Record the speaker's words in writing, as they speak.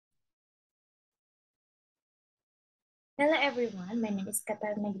Hello everyone, my name is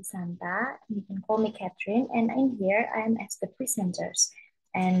Catharina. You can call me Catherine, and I'm here. I am as the presenters.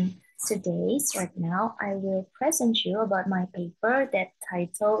 And right now, I will present you about my paper that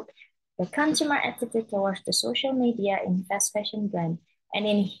titled "The Consumer Attitude Towards the Social Media in Fast Fashion Brand." And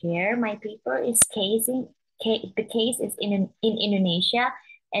in here, my paper is the case is in Indonesia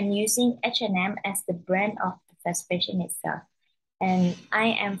and using H&M as the brand of the fast fashion itself. And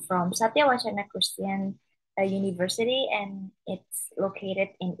I am from Satya Wacana Kristen University, and it's located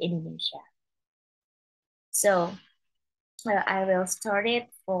in Indonesia. So I will start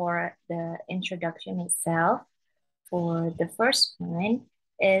it for the introduction itself. For the first one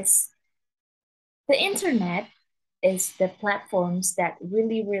is the internet is the platforms that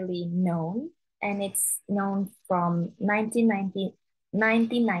really known, and it's known from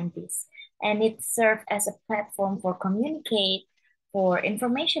 1990s, and it served as a platform for communicate, for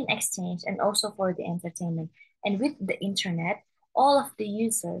information exchange, and also for the entertainment. And with the internet, all of the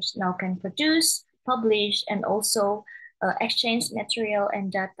users now can produce, publish, and also exchange material and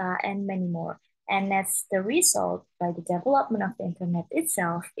data and many more. And as the result, by the development of the internet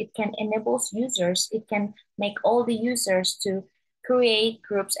itself, it can enable users, it can make all the users to create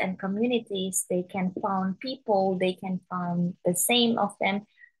groups and communities. They can find people, they can find the same of them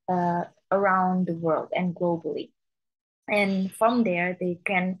around the world and globally. And from there, they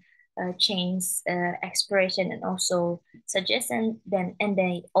can change expression and also suggestion. And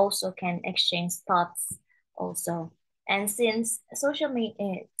they also can exchange thoughts also. And since social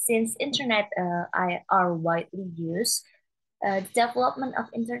media, since internet are widely used, development of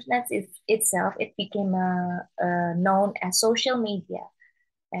internet itself, it became known as social media.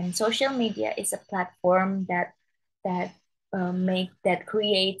 And social media is a platform that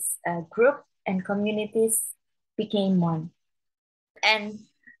creates a group and communities became one. And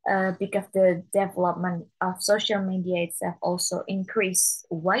because the development of social media itself also increased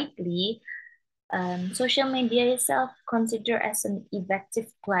widely, social media itself considered as an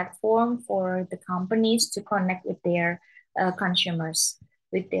effective platform for the companies to connect with their consumers,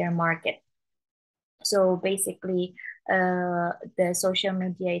 with their market. So basically, the social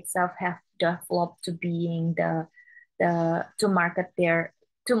media itself have developed to being to market the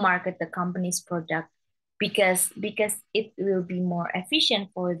company's product, because it will be more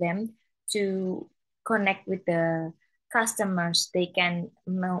efficient for them to connect with the customers. They can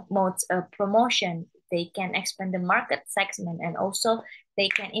mode a promotion, they can expand the market segment, and also they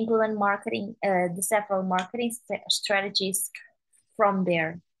can implement the several marketing strategies from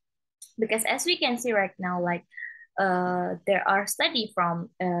there. Because as we can see right now, like there are study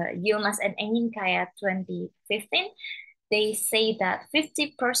from Yilmaz and Enginkaya 2015. They say that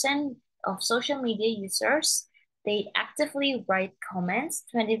 50% of social media users, they actively write comments.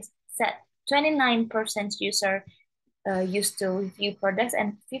 29% user used to review products,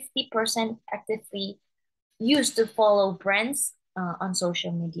 and 50% actively used to follow brands on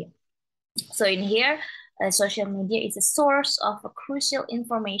social media. So in here, social media is a source of a crucial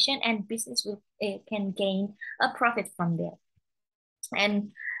information, and business can gain a profit from there.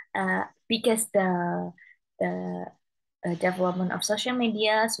 And because the development of social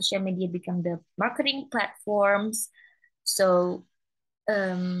media become the marketing platforms. So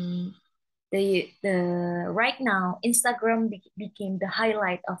the right now Instagram became the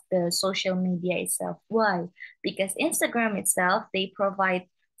highlight of the social media itself. Why? Because Instagram itself, they provide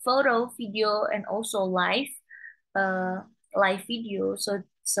photo, video, and also uh live video.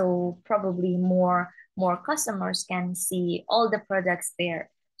 So probably more customers can see all the products there.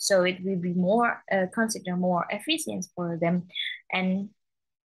 So it will be more consider more efficient for them. And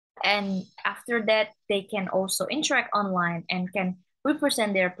after that, they can also interact online and can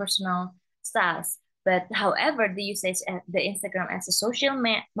represent their personal styles. But however, the usage at the Instagram as a social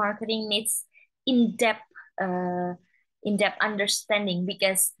marketing needs in-depth uh, in-depth understanding,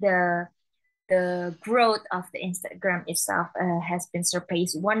 because the growth of the Instagram itself has been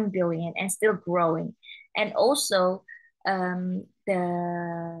surpassed 1 billion and still growing. And also,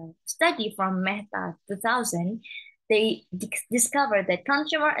 the study from Meta 2000, they discovered that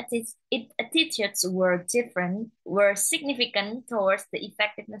consumer attitudes were significant towards the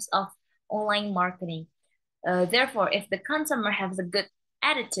effectiveness of online marketing. Therefore, if the consumer has a good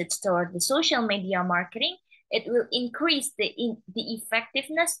attitude toward the social media marketing, it will increase the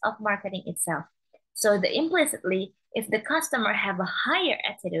effectiveness of marketing itself. So the implicitly, if the customer have a higher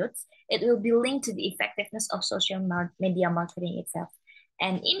attitudes, it will be linked to the effectiveness of social media marketing itself.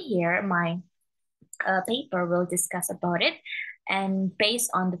 And in here, my paper will discuss about it, and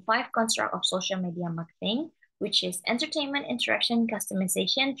based on the 5 construct of social media marketing, which is entertainment, interaction,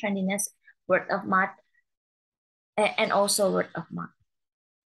 customization, trendiness, word of mouth, and also word of mouth.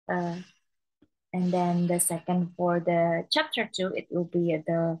 And then the second for the chapter 2, it will be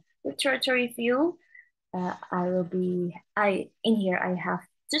the literature review. In here I have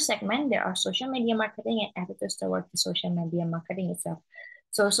two segments. There are social media marketing and attitudes toward the social media marketing itself.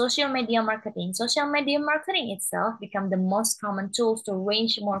 So social media marketing itself become the most common tools to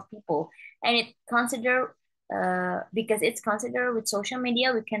reach more people, and because it's considered with social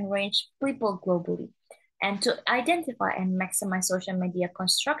media we can reach people globally. And to identify and maximize social media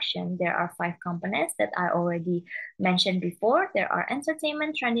construction, there are 5 components that I already mentioned before. There are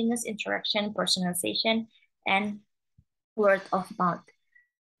entertainment, trendiness, interaction, personalization, and word of mouth.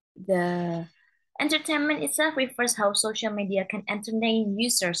 The entertainment itself refers how social media can entertain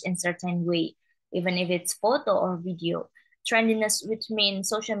users in certain way, even if it's photo or video. Trendiness, which means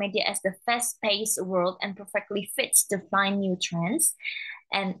social media as the fast-paced world and perfectly fits to find new trends.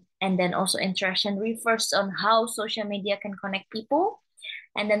 And then also interaction refers on how social media can connect people.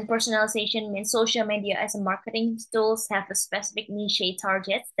 And then personalization means social media as a marketing tools have a specific niche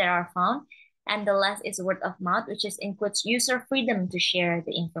targets that are found. And the last is word of mouth, which includes user freedom to share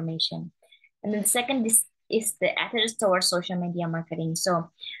the information. And then the second is the attitudes towards social media marketing.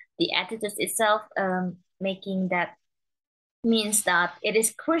 So the attitudes itself making that means that it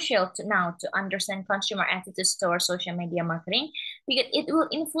is crucial to understand consumer attitudes towards social media marketing because it will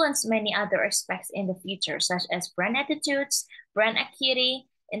influence many other aspects in the future, such as brand attitudes, brand acuity,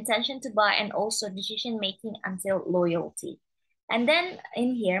 intention to buy, and also decision making until loyalty. And then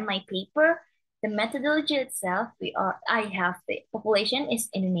in here, my paper, the methodology itself, I have the population is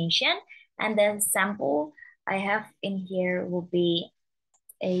Indonesian, and the sample I have in here will be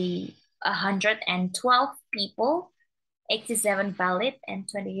 112 people, 87 valid and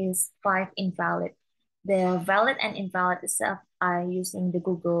 25 invalid. The valid and invalid itself are using the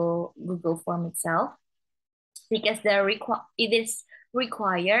Google form itself because it is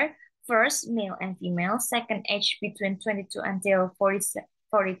require first male and female, second age between 22 until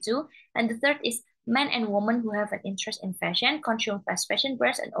 42, and the third is men and women who have an interest in fashion, consume fast fashion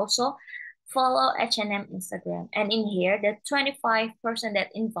brands, and also follow H&M Instagram. And in here, the 25%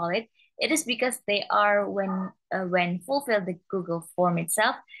 that invalid, it is because they are when fulfill the Google form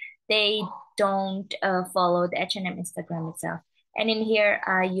itself, they don't follow the H&M Instagram itself. And in here,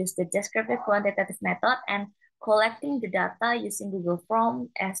 I use the descriptive quantitative method and collecting the data using Google Form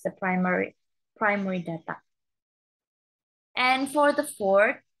as the primary data. And for the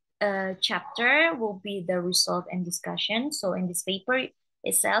fourth chapter will be the result and discussion. So in this paper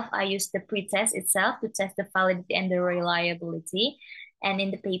itself, I use the pretest itself to test the validity and the reliability. And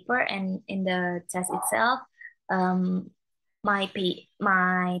in the paper and in the test itself, my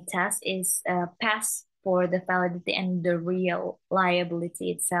test is pass for the validity and the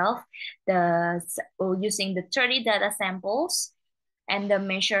reliability itself. Using the 30 data samples, and the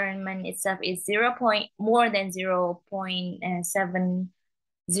measurement itself is more than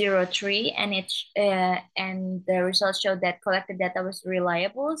 0.703, and the results show that collected data was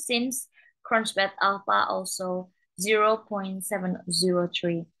reliable since crunchbet alpha also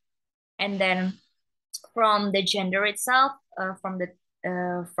 0.703. And then from the gender itself, from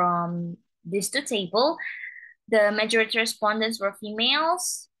these two table, the majority respondents were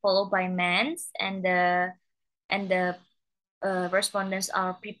females, followed by men, and the respondents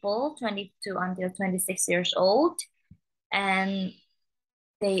are people 22 until 26 years old, and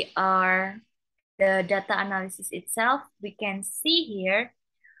they are the data analysis itself. We can see here,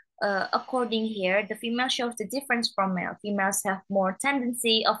 according here, the female shows the difference from male. Females have more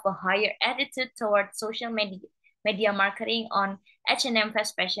tendency of a higher attitude toward social media marketing on H&M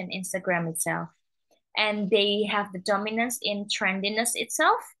fast fashion Instagram itself. And they have the dominance in trendiness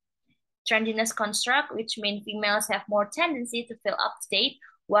itself. Trendiness construct, which means females have more tendency to feel up to date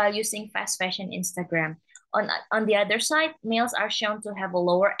while using fast fashion Instagram. On the other side, males are shown to have a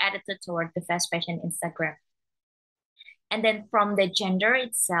lower attitude toward the fast fashion Instagram. And then from the gender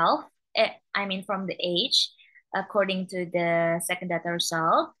itself, from the age, according to the second data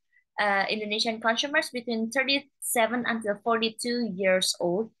result, Indonesian consumers between 37 until 42 years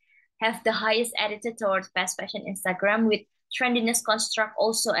old have the highest attitude towards fast fashion Instagram, with trendiness construct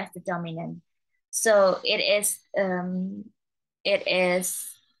also as the dominant. So it is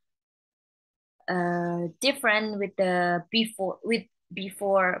different with the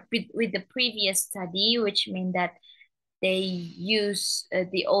previous study, which means that they use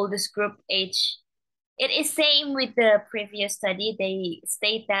the oldest group age. It is same with the previous study. They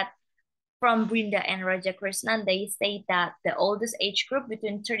state that from Brinda and Raja Krishnan, they state that the oldest age group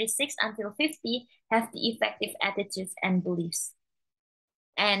between 36 until 50 have the effective attitudes and beliefs.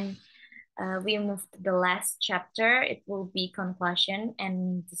 And We move to the last chapter. It will be conclusion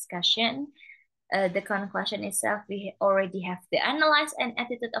and discussion. The conclusion itself, we already have the analyze and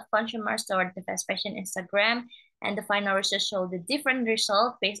attitude of consumers toward the fast fashion Instagram, and the final results show the different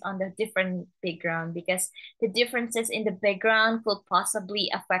result based on the different background, because the differences in the background could possibly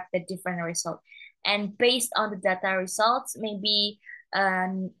affect the different result. And based on the data results, maybe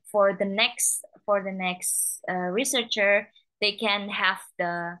for the next researcher, they can have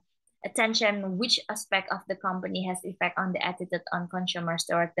the attention which aspect of the company has effect on the attitude on consumers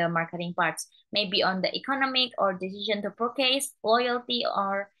toward the marketing parts, maybe on the economic or decision to purchase, loyalty,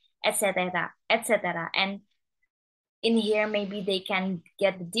 or etc. etc. And in here, maybe they can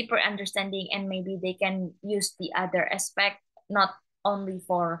get the deeper understanding, and maybe they can use the other aspect, not only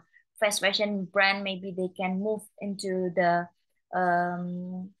for fast fashion brand. Maybe they can move into the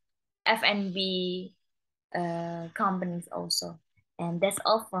F&B companies also. And that's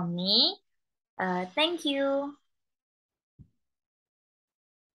all from me. Thank you.